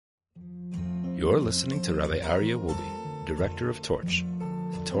You're listening to Rabbi Aryeh Wolbe, Director of Torch,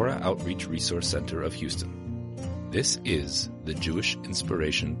 the Torah Outreach Resource Center of Houston. This is the Jewish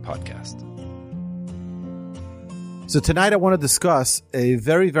Inspiration Podcast. So tonight I want to discuss a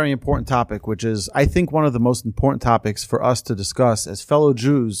very, very important topic, which is, I think, one of the most important topics for us to discuss as fellow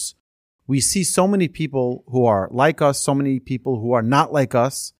Jews. We see so many people who are like us, so many people who are not like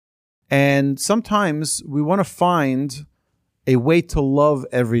us, and sometimes we want to find a way to love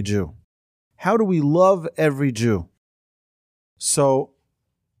every Jew. How do we love every Jew? So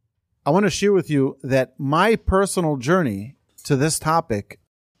I want to share with you that my personal journey to this topic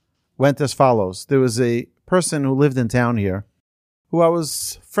went as follows. There was a person who lived in town here who I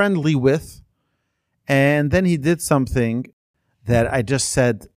was friendly with, and then he did something that I just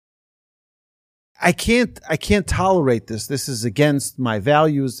said, I can't tolerate this. This is against my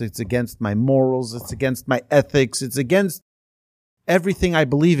values. It's against my morals. It's against my ethics. It's against everything I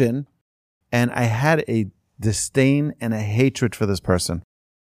believe in. And I had a disdain and a hatred for this person.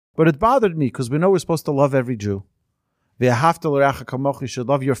 But it bothered me because we know we're supposed to love every Jew. You should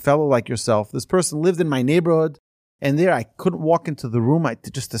love your fellow like yourself. This person lived in my neighborhood, and there I couldn't walk into the room.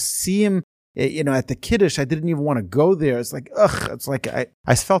 Just to see him, at the Kiddush, I didn't even want to go there. It's like, it's like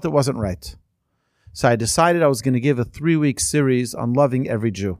I felt it wasn't right. So I decided I was going to give a 3-week series on loving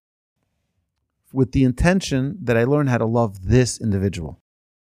every Jew with the intention that I learn how to love this individual.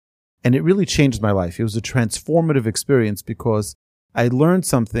 And it really changed my life. It was a transformative experience because I learned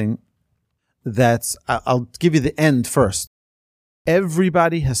something that's, I'll give you the end first.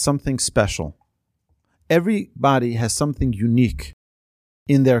 Everybody has something special. Everybody has something unique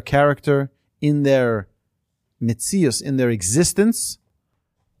in their character, in their mitzias, in their existence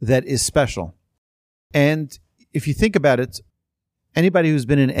that is special. And if you think about it, anybody who's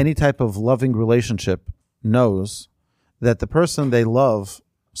been in any type of loving relationship knows that the person they love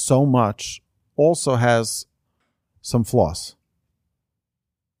so much also has some flaws.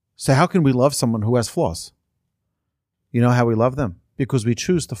 So how can we love someone who has flaws? You know how we love them? Because we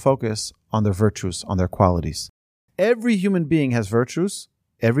choose to focus on their virtues, on their qualities. Every human being has virtues,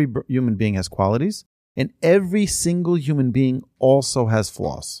 every human being has qualities, and every single human being also has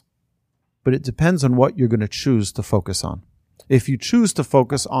flaws. But it depends on what you're going to choose to focus on. If you choose to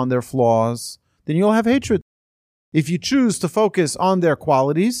focus on their flaws, then you'll have hatred. If you choose to focus on their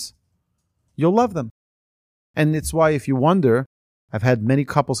qualities, you'll love them. And it's why, if you wonder, I've had many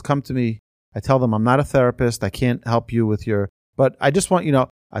couples come to me. I tell them I'm not a therapist. I can't help you with but I just want,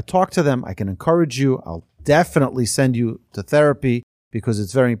 I talk to them. I can encourage you. I'll definitely send you to therapy because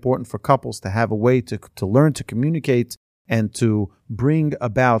it's very important for couples to have a way to learn to communicate and to bring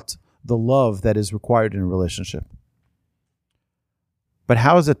about the love that is required in a relationship. But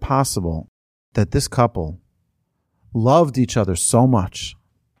how is it possible that this couple loved each other so much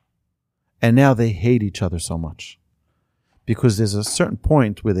and now they hate each other so much? Because there's a certain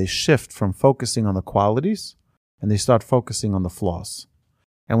point where they shift from focusing on the qualities and they start focusing on the flaws.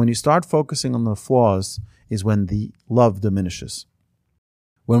 And when you start focusing on the flaws is when the love diminishes.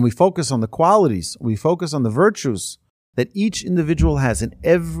 When we focus on the qualities, we focus on the virtues that each individual has in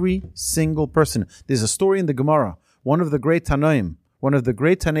every single person. There's a story in the Gemara. One of the great Tanoim, one of the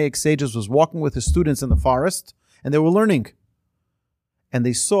great Tanaic sages was walking with his students in the forest and they were learning. And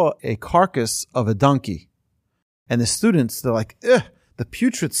they saw a carcass of a donkey. And the students, they're like, the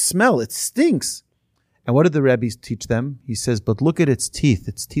putrid smell, it stinks. And what did the Rebbe teach them? He says, but look at its teeth.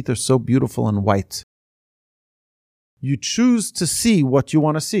 Its teeth are so beautiful and white. You choose to see what you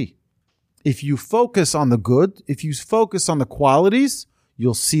want to see. If you focus on the good, if you focus on the qualities,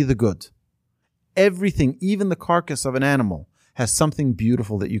 you'll see the good. Everything, even the carcass of an animal, has something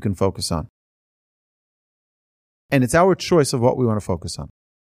beautiful that you can focus on. And it's our choice of what we want to focus on.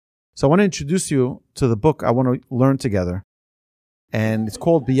 So I want to introduce you to the book I want to learn together. And it's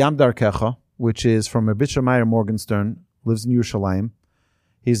called B'Yam Darkecha, which is from Rabbi Meir Morgenstern, lives in Yerushalayim.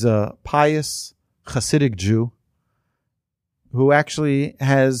 He's a pious Hasidic Jew who actually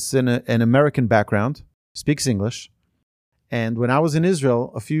has an American background, speaks English. And when I was in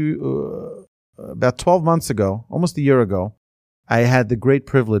Israel about 12 months ago, almost a year ago, I had the great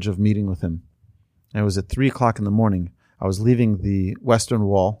privilege of meeting with him. And it was at 3:00 in the morning. I was leaving the Western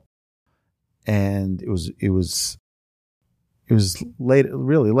Wall, and it was late,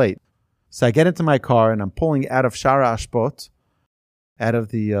 really late. So I get into my car and I'm pulling out of Shara Ashpot, out of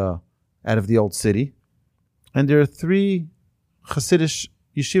the old city, and there are 3 Hasidic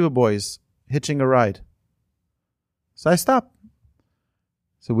yeshiva boys hitching a ride. So I stop.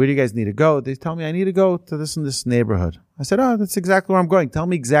 So where do you guys need to go? They tell me I need to go to this and this neighborhood. I said, oh, that's exactly where I'm going. Tell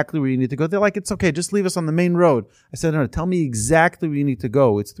me exactly where you need to go. They're like, it's okay. Just leave us on the main road. I said, no, tell me exactly where you need to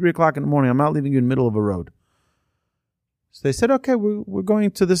go. It's 3:00 in the morning. I'm not leaving you in the middle of a road. So they said, okay, we're going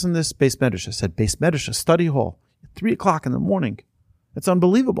to this and this Beis Medrash. I said, Beis Medrash, a study hall, at 3:00 in the morning. It's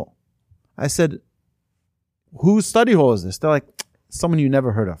unbelievable. I said, whose study hall is this? They're like, someone you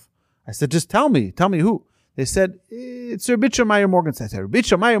never heard of. I said, just tell me who. They said, it's Rabbi Meyer Morgenstern. I said,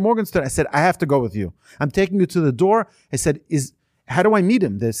 Rabbi Meyer Morgenstern. I said, I have to go with you. I'm taking you to the door. I said, how do I meet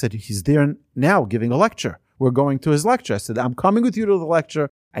him? They said, he's there now giving a lecture. We're going to his lecture. I said, I'm coming with you to the lecture.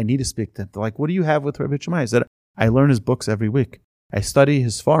 I need to speak to him. They're like, what do you have with Rabbi Meyer? I said, I learn his books every week. I study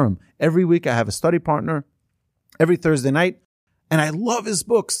his forum. Every week I have a study partner every Thursday night, and I love his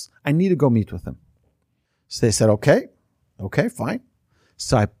books. I need to go meet with him. So they said, okay, fine.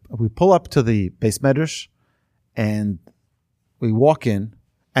 So we pull up to the Beis Medrash, and we walk in,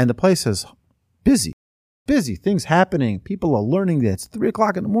 and the place is busy, things happening. People are learning there. It's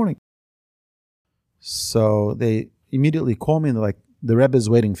 3:00 in the morning. So they immediately call me, and they're like, the Rebbe is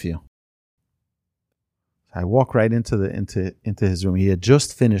waiting for you. I walk right into his room. He had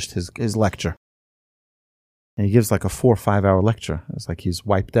just finished his lecture. And he gives like a 4 or 5 hour lecture. It's like he's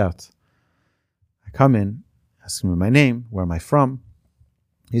wiped out. I come in, ask him my name, where am I from?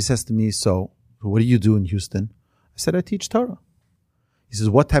 He says to me, so what do you do in Houston? I said, I teach Torah. He says,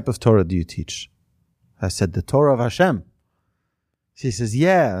 what type of Torah do you teach? I said, the Torah of Hashem. He says,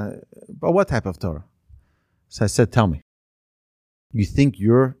 yeah, but what type of Torah? So I said, tell me, you think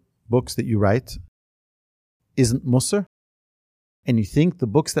your books that you write isn't Musar? And you think the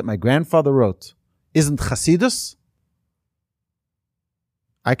books that my grandfather wrote isn't Chasidus?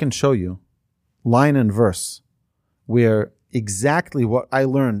 I can show you line and verse where exactly what I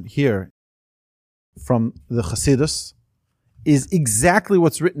learned here from the Chasidus is exactly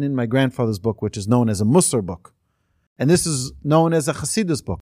what's written in my grandfather's book, which is known as a Musar book. And this is known as a Chasidus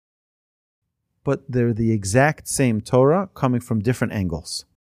book. But they're the exact same Torah coming from different angles.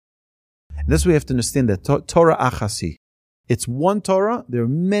 And this we have to understand that Torah Achasi. It's one Torah. There are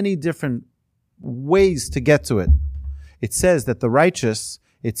many different ways to get to it. It says that the righteous,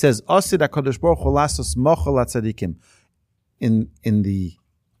 it says, Asid HaKadosh Baruch Hu lasos mochel hatzadikim. In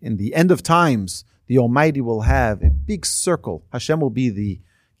the end of times, the Almighty will have a big circle. Hashem will be the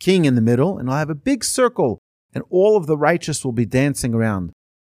king in the middle, and he'll have a big circle, and all of the righteous will be dancing around.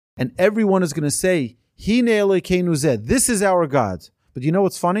 And everyone is going to say, Hine Elokeinu Zeh, this is our God. But you know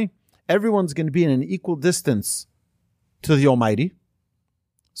what's funny? Everyone's going to be in an equal distance to the Almighty,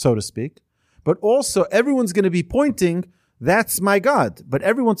 so to speak. But also, everyone's going to be pointing, that's my God. But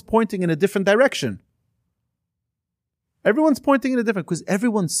everyone's pointing in a different direction. Everyone's pointing in a different, because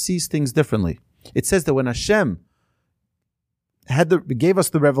everyone sees things differently. It says that when Hashem gave us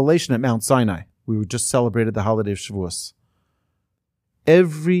the revelation at Mount Sinai, we just celebrated the holiday of Shavuos.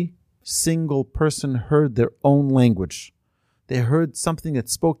 Every single person heard their own language. They heard something that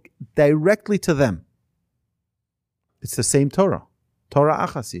spoke directly to them. It's the same Torah. Torah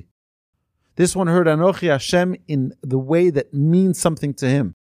Achasi. This one heard Anochi Hashem in the way that means something to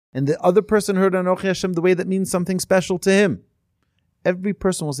him. And the other person heard Anochi Hashem the way that means something special to him. Every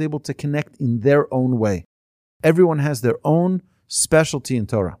person was able to connect in their own way. Everyone has their own specialty in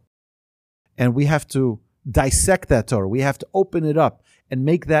Torah. And we have to dissect that Torah. We have to open it up and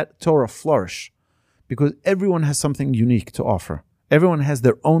make that Torah flourish. Because everyone has something unique to offer. Everyone has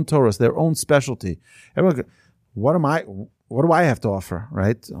their own Torahs, their own specialty. Everyone, what do I have to offer,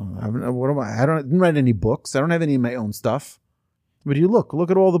 right? I didn't write any books. I don't have any of my own stuff. But you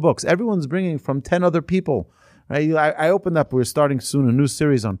look at all the books. Everyone's bringing from 10 other people. Right? I opened up, we're starting soon a new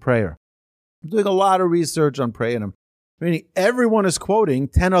series on prayer. I'm doing a lot of research on prayer. And meaning everyone is quoting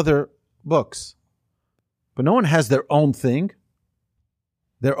 10 other books. But no one has their own thing,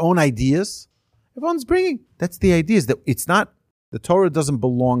 their own ideas. Everyone's bringing. That's the idea, is that it's not, the Torah doesn't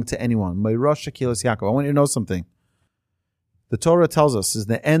belong to anyone. Me'rosh Kehilas Yaakov. I want you to know something. The Torah tells us, is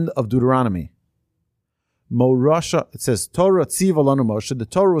the end of Deuteronomy. Morasha, it says, Torah tziva lanu Moshe. The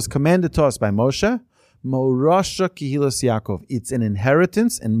Torah was commanded to us by Moshe. Morasha Kehilas Yaakov. It's an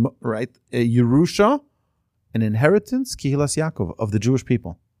inheritance, and right, Yerusha, an inheritance, Kehilas Yaakov, of the Jewish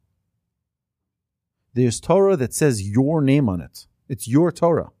people. There's Torah that says your name on it. It's your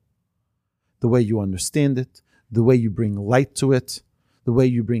Torah. The way you understand it, the way you bring light to it, the way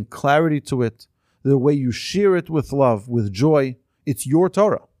you bring clarity to it, the way you share it with love, with joy. It's your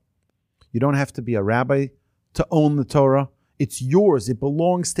Torah. You don't have to be a rabbi to own the Torah. It's yours. It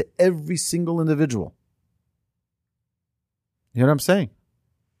belongs to every single individual. You know what I'm saying?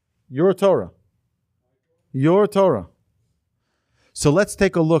 Your Torah. Your Torah. So let's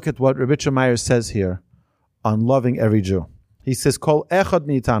take a look at what Rabbi Meir says here on loving every Jew. He says, Kol echad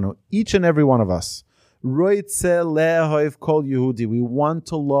meitanu, each and every one of us, roitze lehoiv kol Yehudi, we want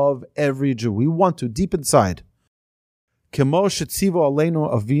to love every Jew. We want to, deep inside. Kemo shetzivo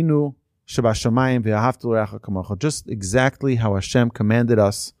aleinu avinu shebashamayim ve'ahavta l'reacha kamocha. Just exactly how Hashem commanded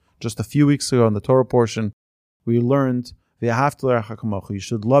us. Just a few weeks ago in the Torah portion, we learned ve'ahavta l'reacha kamocha. You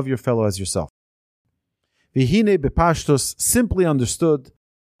should love your fellow as yourself. V'hine bepashtus, simply understood,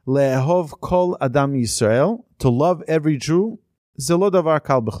 le'ehov kol adam Yisrael, to love every Jew, ze lo davar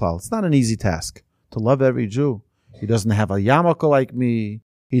kal b'chlal. It's not an easy task to love every Jew. He doesn't have a yarmulke like me.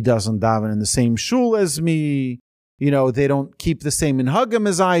 He doesn't daven in the same shul as me. They don't keep the same minhagim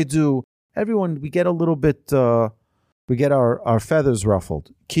as I do. Everyone, we get a little bit, we get our feathers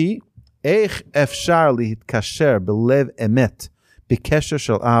ruffled. Ki, eich efshar lihitkasher belev emet b'kesher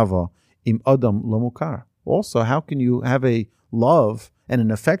shel ava im adam lo mukar. Also, how can you have a love and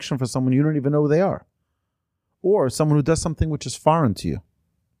an affection for someone you don't even know who they are? Or someone who does something which is foreign to you.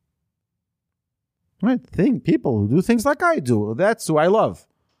 Right? People who do things like I do, that's who I love.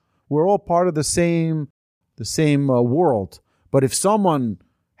 We're all part of the same world. But if someone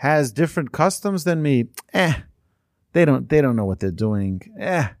has different customs than me, they don't know what they're doing.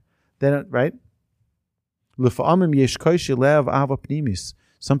 They don't, right?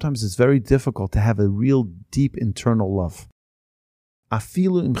 Sometimes it's very difficult to have a real deep internal love.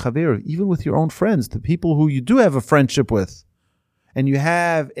 Even with your own friends, the people who you do have a friendship with, and you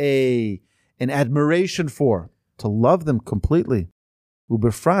have an admiration for, to love them completely.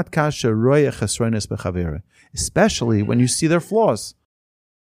 Especially when you see their flaws.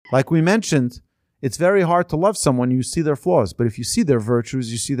 Like we mentioned, it's very hard to love someone you see their flaws, but if you see their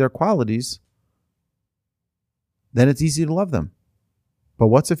virtues, you see their qualities, then it's easy to love them. But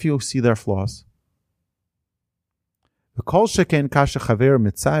what's if you see their flaws? If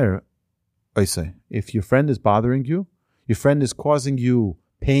your friend is bothering you, your friend is causing you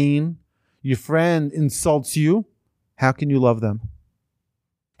pain, your friend insults you, how can you love them?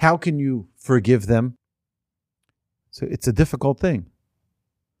 How can you forgive them? So it's a difficult thing.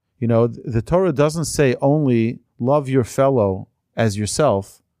 The Torah doesn't say only love your fellow as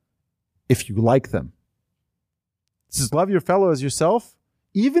yourself if you like them. It says love your fellow as yourself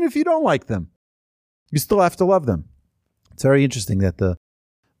even if you don't like them. You still have to love them. It's very interesting that the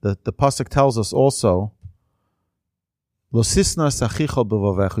pasuk tells us also, Lo sisnas achicha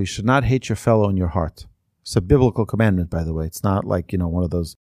b'vavecha, you should not hate your fellow in your heart. It's a biblical commandment, by the way. It's not like, one of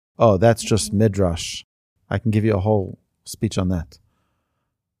those, that's just midrash. I can give you a whole speech on that.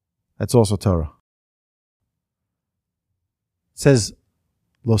 That's also Torah. It says,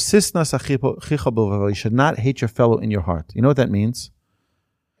 Lo sisnas achicha b'vavecha, you should not hate your fellow in your heart. You know what that means?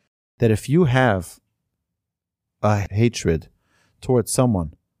 That if you have a hatred towards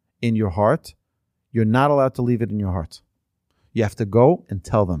someone in your heart, you're not allowed to leave it in your heart. You have to go and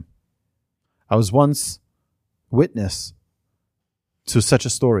tell them. I was once witness to such a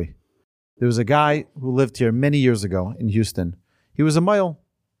story. There was a guy who lived here many years ago in Houston. He was a male.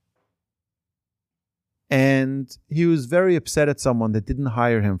 And he was very upset at someone that didn't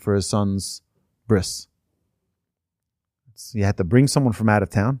hire him for his son's bris. He had to bring someone from out of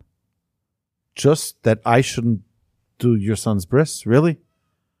town. Just that I shouldn't do your son's bris? Really?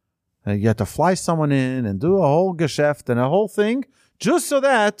 You had to fly someone in and do a whole geschäft and a whole thing just so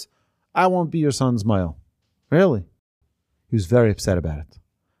that I won't be your son's mile. Really? He was very upset about it.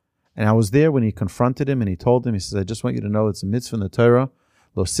 And I was there when he confronted him and he told him, he says, I just want you to know it's a mitzvah in the Torah.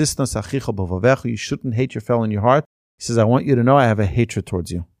 Lo sisnas achicha b'vavecha, you shouldn't hate your fellow in your heart. He says, I want you to know I have a hatred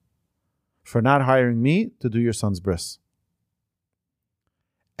towards you for not hiring me to do your son's bris.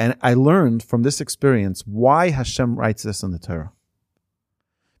 And I learned from this experience why Hashem writes this in the Torah.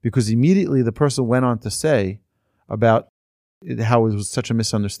 Because immediately the person went on to say about how it was such a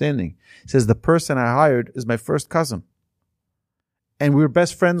misunderstanding. He says, the person I hired is my first cousin. And we were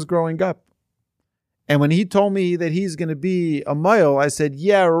best friends growing up. And when he told me that he's going to be a mile, I said,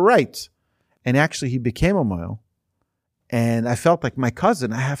 yeah, right. And actually he became a mile. And I felt like my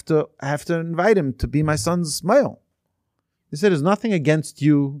cousin, I have to invite him to be my son's mile. He said, there's nothing against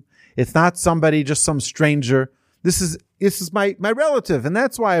you. It's not somebody, just some stranger. This is my relative, and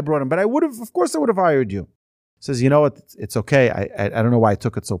that's why I brought him. But I would have hired you. He says, you know what? It's okay. I don't know why I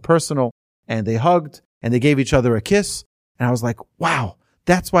took it so personal. And they hugged, and they gave each other a kiss. And I was like, wow,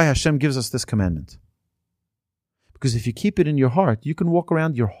 that's why Hashem gives us this commandment. Because if you keep it in your heart, you can walk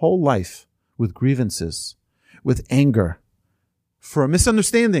around your whole life with grievances, with anger, for a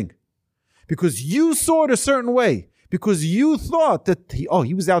misunderstanding. Because you saw it a certain way. Because you thought that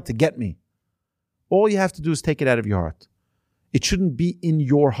he was out to get me. All you have to do is take it out of your heart. It shouldn't be in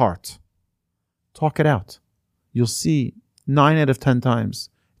your heart. Talk it out. You'll see 9 out of 10 times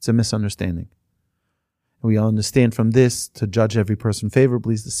it's a misunderstanding. And we understand from this to judge every person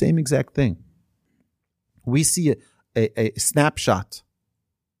favorably is the same exact thing. We see a snapshot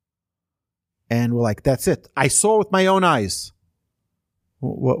and we're like, that's it. I saw with my own eyes.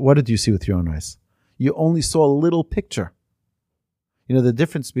 What did you see with your own eyes? You only saw a little picture. You know, the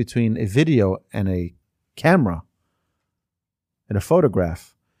difference between a video and a camera and a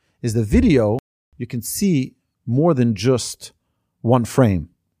photograph is the video, you can see more than just one frame.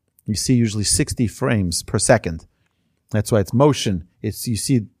 You see usually 60 frames per second. That's why it's motion. You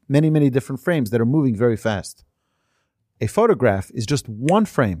see many, many different frames that are moving very fast. A photograph is just one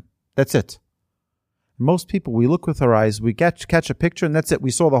frame. That's it. Most people, we look with our eyes, we catch a picture, and that's it. We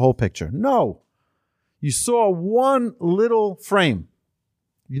saw the whole picture. No. You saw one little frame.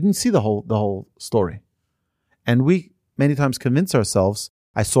 You didn't see the whole story. And we many times convince ourselves,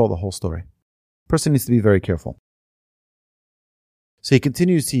 I saw the whole story. Person needs to be very careful. So he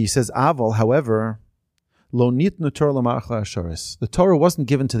continues, he says, Aval, however, lo nitnu Torah l'malach ha'asharis. The Torah wasn't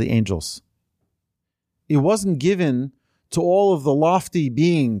given to the angels. It wasn't given to all of the lofty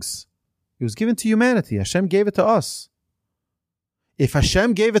beings. It was given to humanity. Hashem gave it to us. If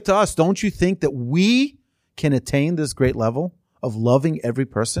Hashem gave it to us, don't you think that we can attain this great level of loving every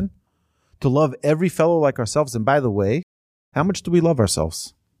person? To love every fellow like ourselves? And by the way, how much do we love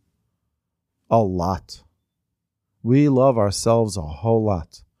ourselves? A lot. We love ourselves a whole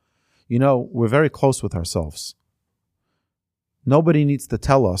lot. You know, we're very close with ourselves. Nobody needs to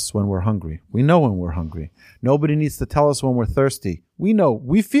tell us when we're hungry. We know when we're hungry. Nobody needs to tell us when we're thirsty. We know.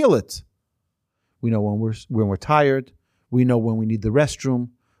 We feel it. We know when we're tired. We know when we need the restroom.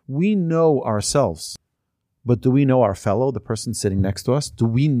 We know ourselves. But do we know our fellow, the person sitting next to us? Do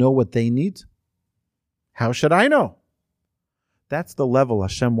we know what they need? How should I know? That's the level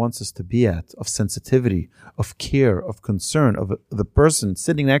Hashem wants us to be at, of sensitivity, of care, of concern, of the person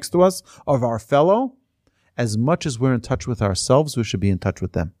sitting next to us, of our fellow. As much as we're in touch with ourselves, we should be in touch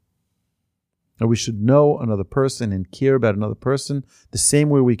with them. And we should know another person and care about another person the same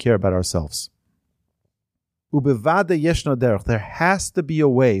way we care about ourselves. Ubevada yeshno derech. There has to be a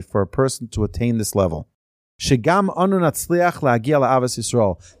way for a person to attain this level. Shegam anu natzliach la'agia la'avas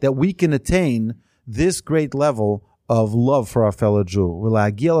Yisrael. That we can attain this great level of love for our fellow Jew.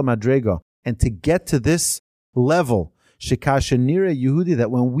 La'agia la'madrega. And to get to this level, shekasha nira Yehudi, that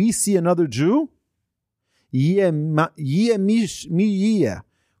when we see another Jew,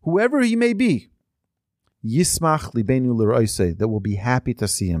 whoever he may be, yismach libenu l'roisei, that will be happy to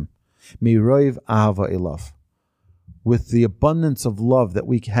see him. Miroiv ahava elav. With the abundance of love that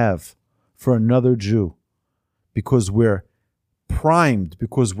we have for another Jew, because we're primed,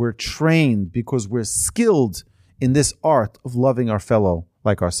 because we're trained, because we're skilled in this art of loving our fellow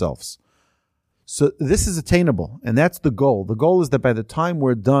like ourselves. So this is attainable, and that's the goal. The goal is that by the time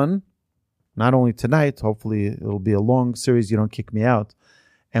we're done, not only tonight, hopefully it'll be a long series, you don't kick me out,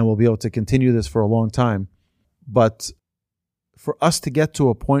 and we'll be able to continue this for a long time, but for us to get to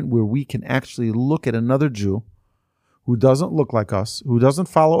a point where we can actually look at another Jew who doesn't look like us, who doesn't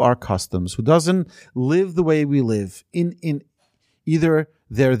follow our customs, who doesn't live the way we live, in either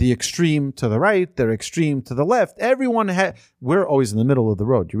they're the extreme to the right, they're extreme to the left. We're always in the middle of the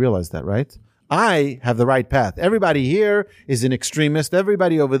road. You realize that, right? I have the right path. Everybody here is an extremist.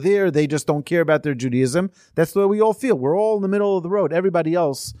 Everybody over there, they just don't care about their Judaism. That's the way we all feel. We're all in the middle of the road. Everybody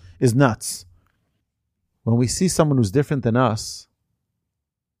else is nuts. When we see someone who's different than us,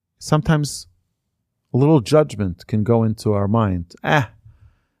 sometimes a little judgment can go into our mind.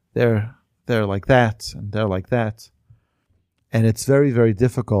 They're like that, and they're like that. And it's very, very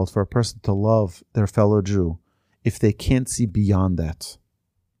difficult for a person to love their fellow Jew if they can't see beyond that.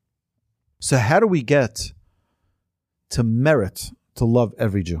 So how do we get to merit to love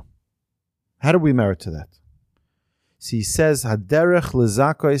every Jew? How do we merit to that? So he says, Haderech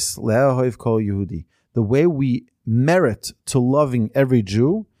lezakos le'ahoiv kol Yehudi. The way we merit to loving every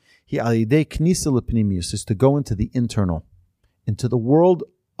Jew, is to go into the internal, into the world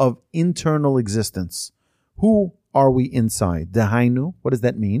of internal existence. Who are we inside? Dehainu, what does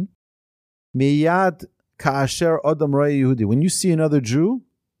that mean? Miyad ka'asher adam ro'eh Yehudi. When you see another Jew,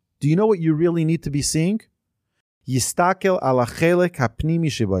 do you know what you really need to be seeing? Yistakel ala chelek hapnimi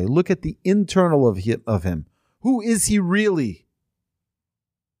shebay. Look at the internal of him. Who is he really?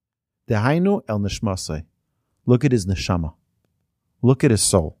 Dehainu el nishmasai. Look at his neshama. Look at his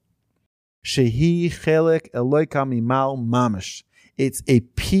soul. Shehi chelek eloika mimal mamish. It's a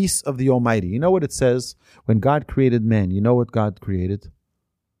piece of the Almighty. You know what it says? When God created man, you know what God created?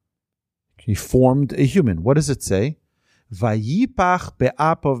 He formed a human. What does it say? Vayipach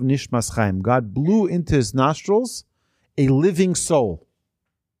be'apov nishmas chaim. God blew into his nostrils a living soul.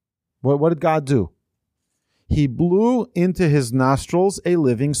 What did God do? He blew into his nostrils a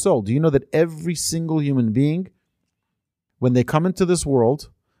living soul. Do you know that every single human being, when they come into this world,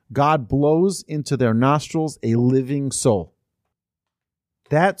 God blows into their nostrils a living soul?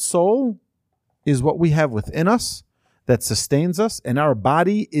 That soul is what we have within us that sustains us, and our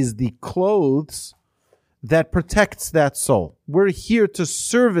body is the clothes that protects that soul. We're here to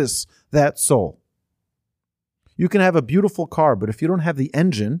service that soul. You can have a beautiful car, but if you don't have the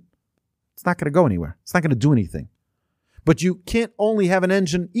engine, it's not going to go anywhere. It's not going to do anything. But you can't only have an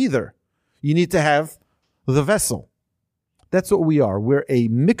engine either. You need to have the vessel. That's what we are. We're a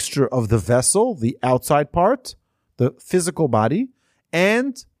mixture of the vessel, the outside part, the physical body,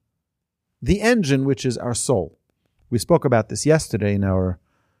 and the engine, which is our soul. We spoke about this yesterday in our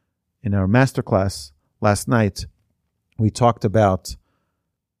masterclass last night. We talked about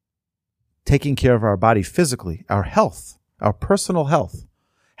taking care of our body physically, our health, our personal health,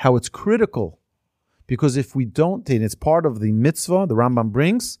 how it's critical. Because if we don't, and it's part of the mitzvah, the Rambam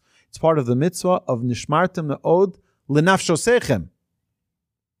brings, it's part of the mitzvah of nishmartem na'od lenafshosechem.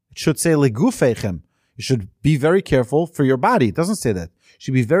 It should say legufechem. You should be very careful for your body. It doesn't say that. You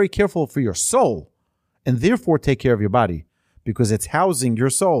should be very careful for your soul, and therefore take care of your body, because it's housing your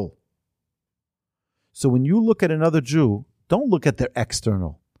soul. So when you look at another Jew, don't look at their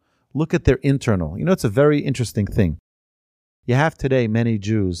external. Look at their internal. You know, it's a very interesting thing. You have today many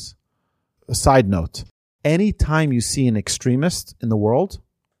Jews. A side note, anytime you see an extremist in the world,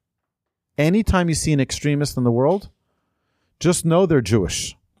 just know they're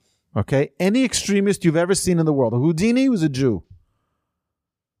Jewish. Okay? Any extremist you've ever seen in the world. Houdini was a Jew.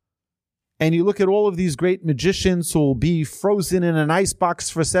 And you look at all of these great magicians who will be frozen in an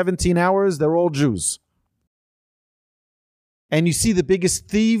icebox for 17 hours, they're all Jews. And you see the biggest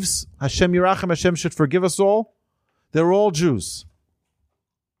thieves, Hashem Yirachem, Hashem should forgive us all, they're all Jews.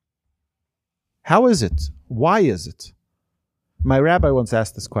 How is it? Why is it? My rabbi once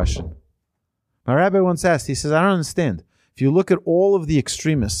asked this question. He says, I don't understand. If you look at all of the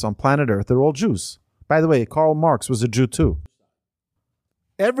extremists on planet Earth, they're all Jews. By the way, Karl Marx was a Jew too.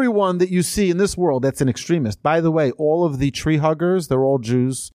 Everyone that you see in this world that's an extremist, by the way, all of the tree huggers, they're all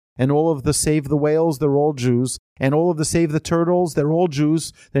Jews. And all of the Save the Whales, they're all Jews. And all of the Save the Turtles, they're all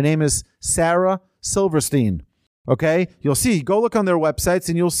Jews. Their name is Sarah Silverstein. Okay? You'll see, go look on their websites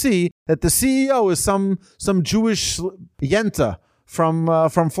and you'll see that the CEO is some Jewish yenta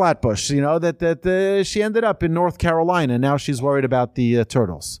from Flatbush, you know, that she ended up in North Carolina and now she's worried about the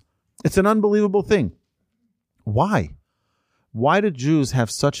turtles. It's an unbelievable thing. Why? Why do Jews have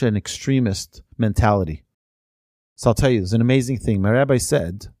such an extremist mentality? So I'll tell you, there's an amazing thing. My rabbi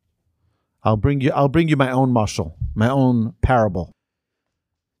said, I'll bring you my own mashal, my own parable.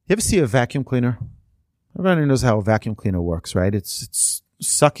 You ever see a vacuum cleaner? Everybody knows how a vacuum cleaner works, right? It's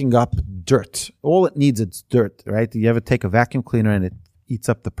sucking up dirt. All it needs is dirt, right? You ever take a vacuum cleaner and it eats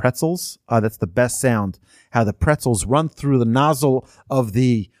up the pretzels? That's the best sound. How the pretzels run through the nozzle of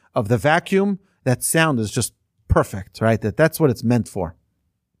the vacuum. That sound is just perfect, right? That's what it's meant for.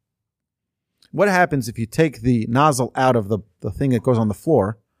 What happens if you take the nozzle out of the thing that goes on the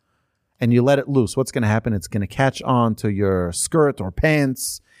floor and you let it loose? What's going to happen? It's going to catch on to your skirt or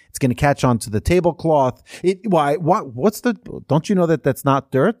pants. It's going to catch on to the tablecloth. Don't you know that that's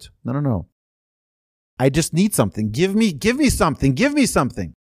not dirt? No. I just need something. Give me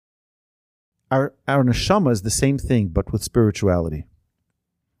something. Our neshama is the same thing, but with spirituality.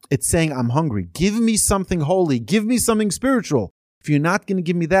 It's saying, I'm hungry. Give me something holy. Give me something spiritual. If you're not going to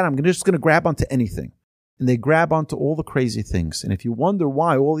give me that, I'm just going to grab onto anything. And they grab onto all the crazy things. And if you wonder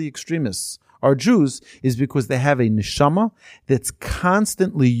why all the extremists are Jews, is because they have a neshama that's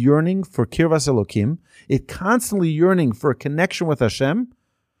constantly yearning for kirvas Elokim. It's constantly yearning for a connection with Hashem.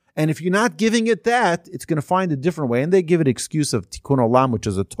 And if you're not giving it that, it's going to find a different way. And they give it excuse of tikkun olam, which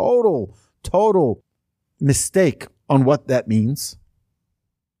is a total mistake on what that means.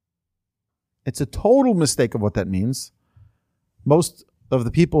 It's a total mistake of what that means. Most of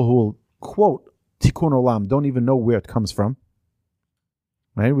the people who will quote tikkun olam don't even know where it comes from.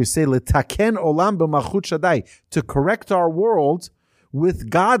 Right? We say letaken olam b'malchut Shaddai, to correct our world with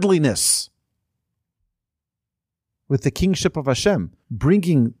godliness, with the kingship of Hashem,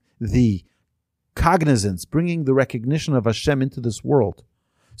 bringing the cognizance, bringing the recognition of Hashem into this world,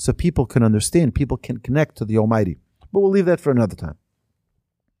 so people can understand, people can connect to the Almighty. But we'll leave that for another time.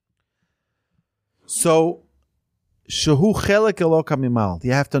 So, shehu chelek eloka mimal.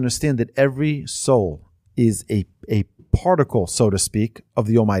 You have to understand that every soul is a particle, so to speak, of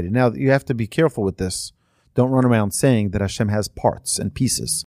the Almighty. Now, you have to be careful with this. don't run around saying that Hashem has parts and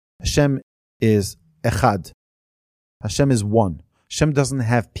pieces. Hashem is echad. Hashem is one. Hashem doesn't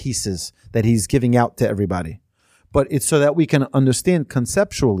have pieces that he's giving out to everybody. But it's so that we can understand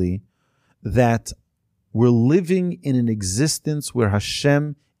conceptually that we're living in an existence where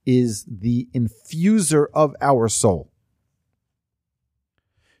Hashem is the infuser of our soul.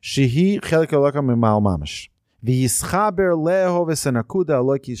 Shehi chelek Eloka mimal mamash. V'yischaber leho v'senakuda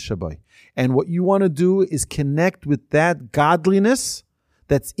Elokis shabai. And what you want to do is connect with that godliness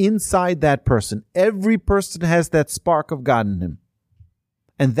that's inside that person. Every person has that spark of God in him.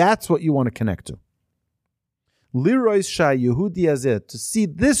 And that's what you want to connect to. Lirois Shah Yehudi Azeh, to see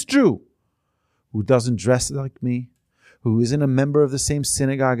this Jew who doesn't dress like me, who isn't a member of the same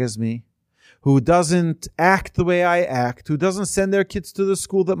synagogue as me, who doesn't act the way I act, who doesn't send their kids to the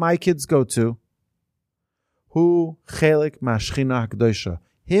school that my kids go to, who chelik mashchina hakdosha,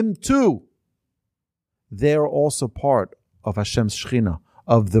 him too, they're also part of Hashem's shchina,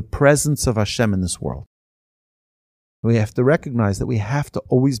 of the presence of Hashem in this world. We have to recognize that we have to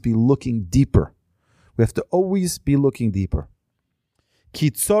always be looking deeper. We have to always be looking deeper.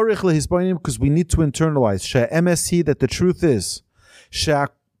 Because we need to internalize she'emesi, that the truth is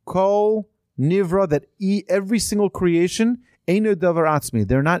she'akol nivra, that every single creation eino davar atzmi,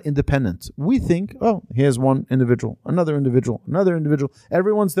 they're not independent. We think, oh, here's one individual, another individual, another individual.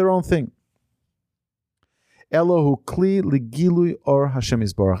 Everyone's their own thing. Elohu kli ligilui or Hashem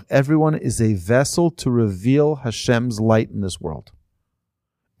Yisborach. Everyone is a vessel to reveal Hashem's light in this world.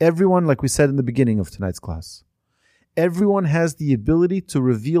 Everyone, like we said in the beginning of tonight's class, everyone has the ability to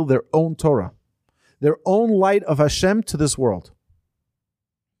reveal their own Torah, their own light of Hashem to this world.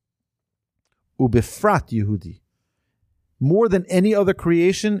 Ubefrat Yehudi. More than any other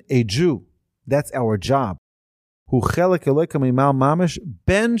creation, a Jew. That's our job. Hu chelek Eloka mimal mamash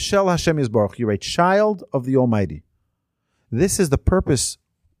ben shel Hashem Yisborach. You're a child of the Almighty. This is the purpose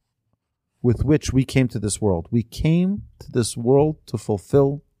with which we came to this world. We came to this world to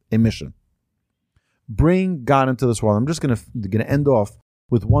fulfill a mission. Bring God into this world. I'm just going to end off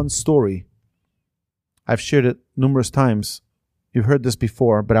with one story. I've shared it numerous times. You've heard this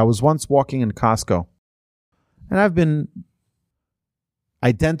before, but I was once walking in Costco, and I've been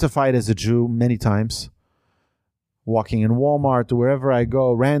identified as a Jew many times. Walking in Walmart or wherever I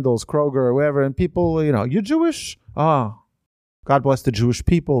go, Randall's, Kroger, or wherever, and people, you're Jewish? God bless the Jewish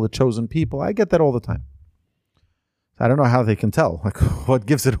people, the chosen people. I get that all the time. I don't know how they can tell. Like, what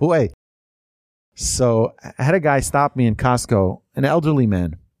gives it away? So I had a guy stop me in Costco, an elderly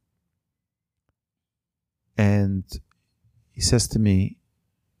man. And he says to me,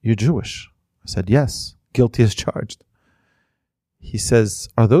 "You're Jewish?" I said, "Yes." Guilty as charged. He says,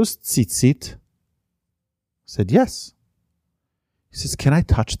 "Are those tzitzit?" I said, "Yes." He says, "Can I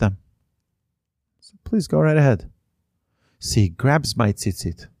touch them?" I said, "Please go right ahead." So he grabs my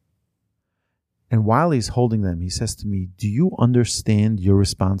tzitzit. And while he's holding them, he says to me, "Do you understand your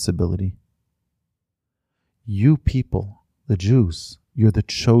responsibility? You people, the Jews, you're the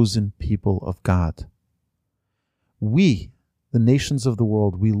chosen people of God. We, the nations of the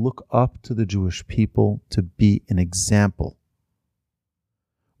world, we look up to the Jewish people to be an example.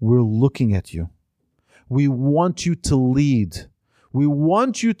 We're looking at you. We want you to lead. We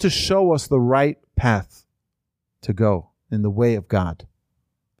want you to show us the right path to go in the way of God.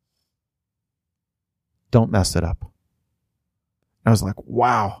 Don't mess it up." I was like,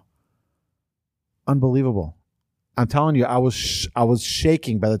 wow. Unbelievable. I'm telling you, I was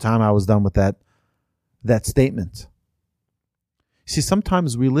shaking by the time I was done with that statement. See,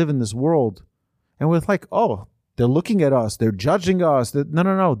 sometimes we live in this world and we're like, oh, they're looking at us, they're judging us.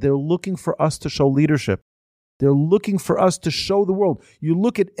 No. They're looking for us to show leadership. They're looking for us to show the world. You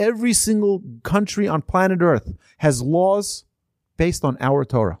look at every single country on planet Earth has laws based on our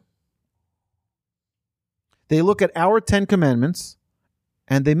Torah. They look at our 10 Commandments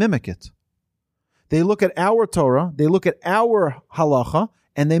and they mimic it. They look at our Torah, they look at our halacha,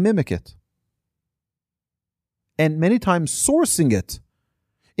 and they mimic it. And many times sourcing it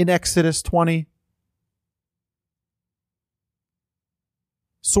in Exodus 20.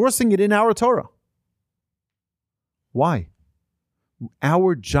 Sourcing it in our Torah. Why?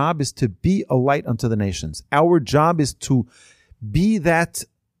 Our job is to be a light unto the nations. Our job is to be that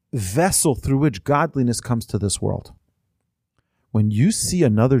vessel through which godliness comes to this world. When you see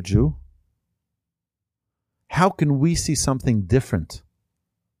another Jew, how can we see something different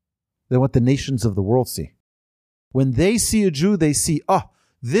than what the nations of the world see? When they see a Jew, they see,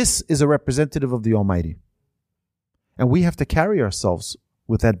 this is a representative of the Almighty. And we have to carry ourselves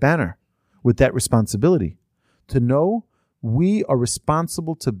with that banner, with that responsibility, to know we are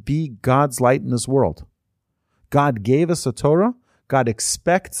responsible to be God's light in this world. God gave us a Torah. God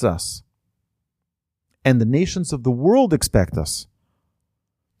expects us, and the nations of the world expect us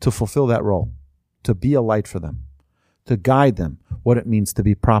to fulfill that role, to be a light for them, to guide them, what it means to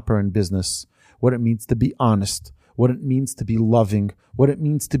be proper in business, what it means to be honest, what it means to be loving, what it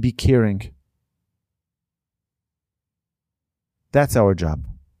means to be caring. That's our job.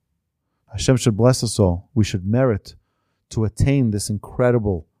 Hashem should bless us all. We should merit to attain this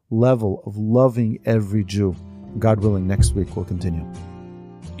incredible level of loving every Jew. God willing, next week we'll continue.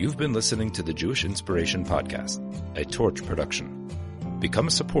 You've been listening to the Jewish Inspiration Podcast, a Torch production. Become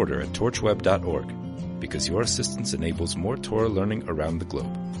a supporter at torchweb.org because your assistance enables more Torah learning around the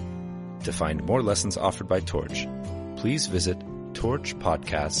globe. To find more lessons offered by Torch, please visit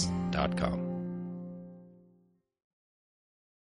torchpodcasts.com.